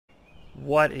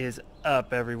What is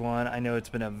up, everyone? I know it's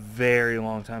been a very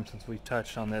long time since we've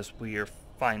touched on this. We are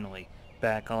finally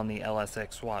back on the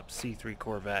LSX swap C3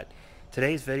 Corvette.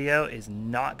 Today's video is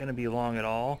not going to be long at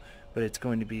all, but it's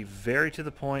going to be very to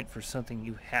the point for something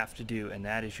you have to do, and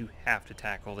that is you have to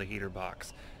tackle the heater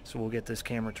box. So we'll get this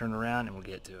camera turned around and we'll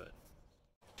get to it.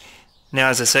 Now,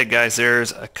 as I said, guys,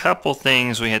 there's a couple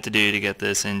things we have to do to get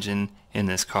this engine in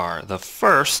this car. The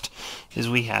first is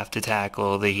we have to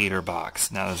tackle the heater box.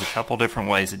 Now, there's a couple different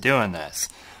ways of doing this.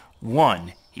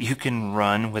 One, you can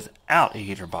run without a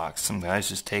heater box. Some guys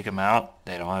just take them out.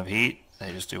 They don't have heat.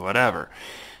 They just do whatever.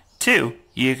 Two,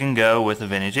 you can go with a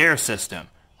vintage air system.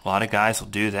 A lot of guys will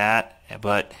do that,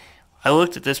 but I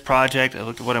looked at this project. I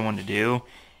looked at what I wanted to do,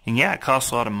 and yeah, it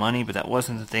costs a lot of money, but that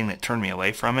wasn't the thing that turned me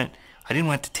away from it. I didn't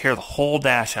want to tear the whole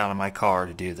dash out of my car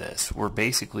to do this. We're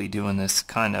basically doing this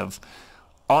kind of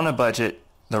on a budget,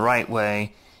 the right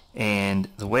way, and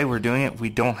the way we're doing it, we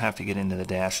don't have to get into the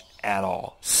dash at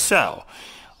all. So,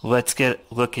 let's get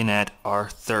looking at our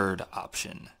third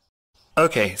option.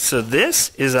 Okay, so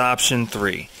this is option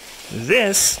 3.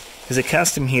 This is a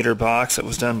custom heater box that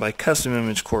was done by Custom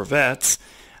Image Corvettes.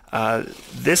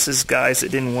 This is guys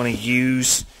that didn't want to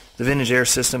use the vintage air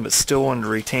system but still wanted to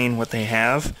retain what they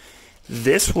have.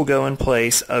 This will go in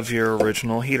place of your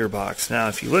original heater box. Now,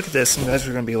 if you look at this, some guys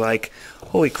are going to be like,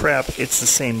 holy crap, it's the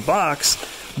same box,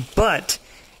 but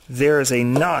there is a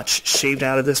notch shaved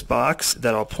out of this box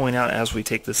that I'll point out as we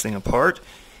take this thing apart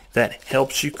that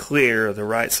helps you clear the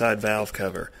right side valve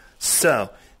cover. So,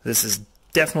 this is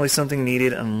definitely something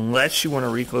needed unless you want to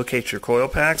relocate your coil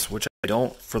packs, which I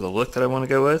don't for the look that I want to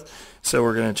go with, so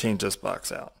we're going to change this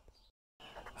box out.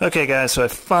 Okay guys, so I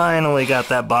finally got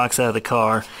that box out of the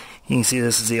car. You can see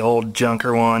this is the old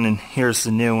junker one, and here's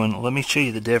the new one. Let me show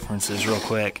you the differences real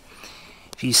quick.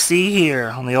 If you see here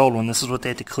on the old one, this is what they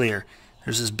had to clear.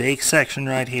 There's this big section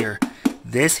right here.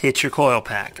 This hits your coil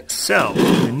pack. So,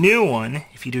 the new one,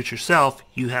 if you do it yourself,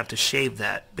 you have to shave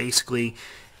that. Basically,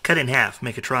 cut it in half,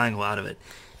 make a triangle out of it.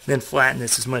 Then flatten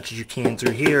this as much as you can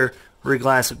through here,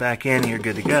 re-glass it back in, and you're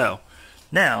good to go.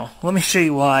 Now, let me show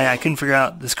you why I couldn't figure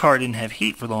out this car didn't have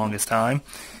heat for the longest time.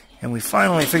 And we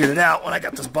finally figured it out when I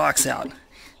got this box out.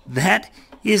 That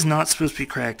is not supposed to be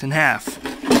cracked in half.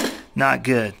 Not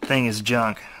good. Thing is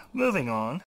junk. Moving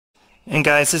on. And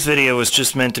guys, this video was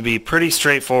just meant to be pretty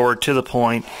straightforward, to the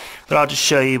point. But I'll just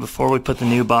show you before we put the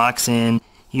new box in.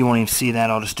 You won't even see that.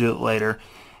 I'll just do it later.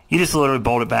 You just literally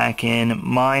bolt it back in.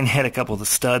 Mine had a couple of the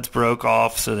studs broke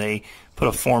off, so they put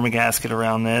a forma gasket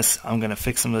around this. I'm going to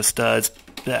fix some of the studs,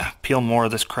 peel more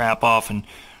of this crap off, and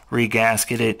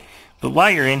re-gasket it. But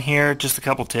while you're in here, just a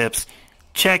couple tips.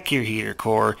 Check your heater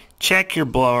core. Check your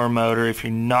blower motor. If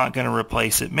you're not going to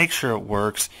replace it, make sure it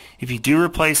works. If you do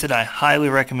replace it, I highly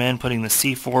recommend putting the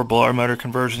C4 blower motor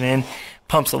conversion in.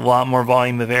 Pumps a lot more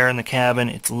volume of air in the cabin.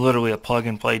 It's literally a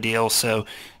plug-and-play deal, so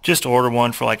just order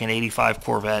one for like an 85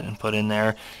 Corvette and put in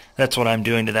there. That's what I'm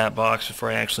doing to that box before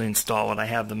I actually install it. I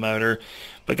have the motor.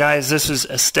 But guys, this is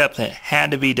a step that had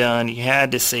to be done. You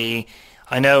had to see.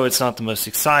 I know it's not the most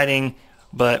exciting,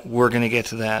 but we're going to get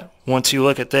to that. Once you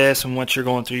look at this and once you're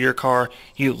going through your car,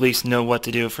 you at least know what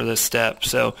to do for this step.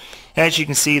 So, as you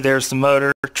can see, there's the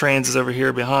motor. Trans is over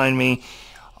here behind me.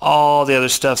 All the other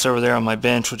stuff's over there on my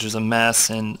bench, which is a mess,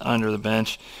 and under the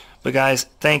bench. But guys,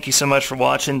 thank you so much for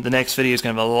watching. The next video is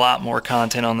going to have a lot more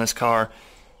content on this car.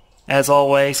 As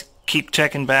always, keep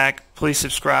checking back. Please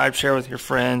subscribe, share with your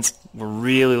friends. We're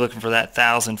really looking for that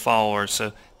 1,000 followers.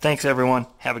 So, thanks everyone.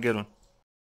 Have a good one.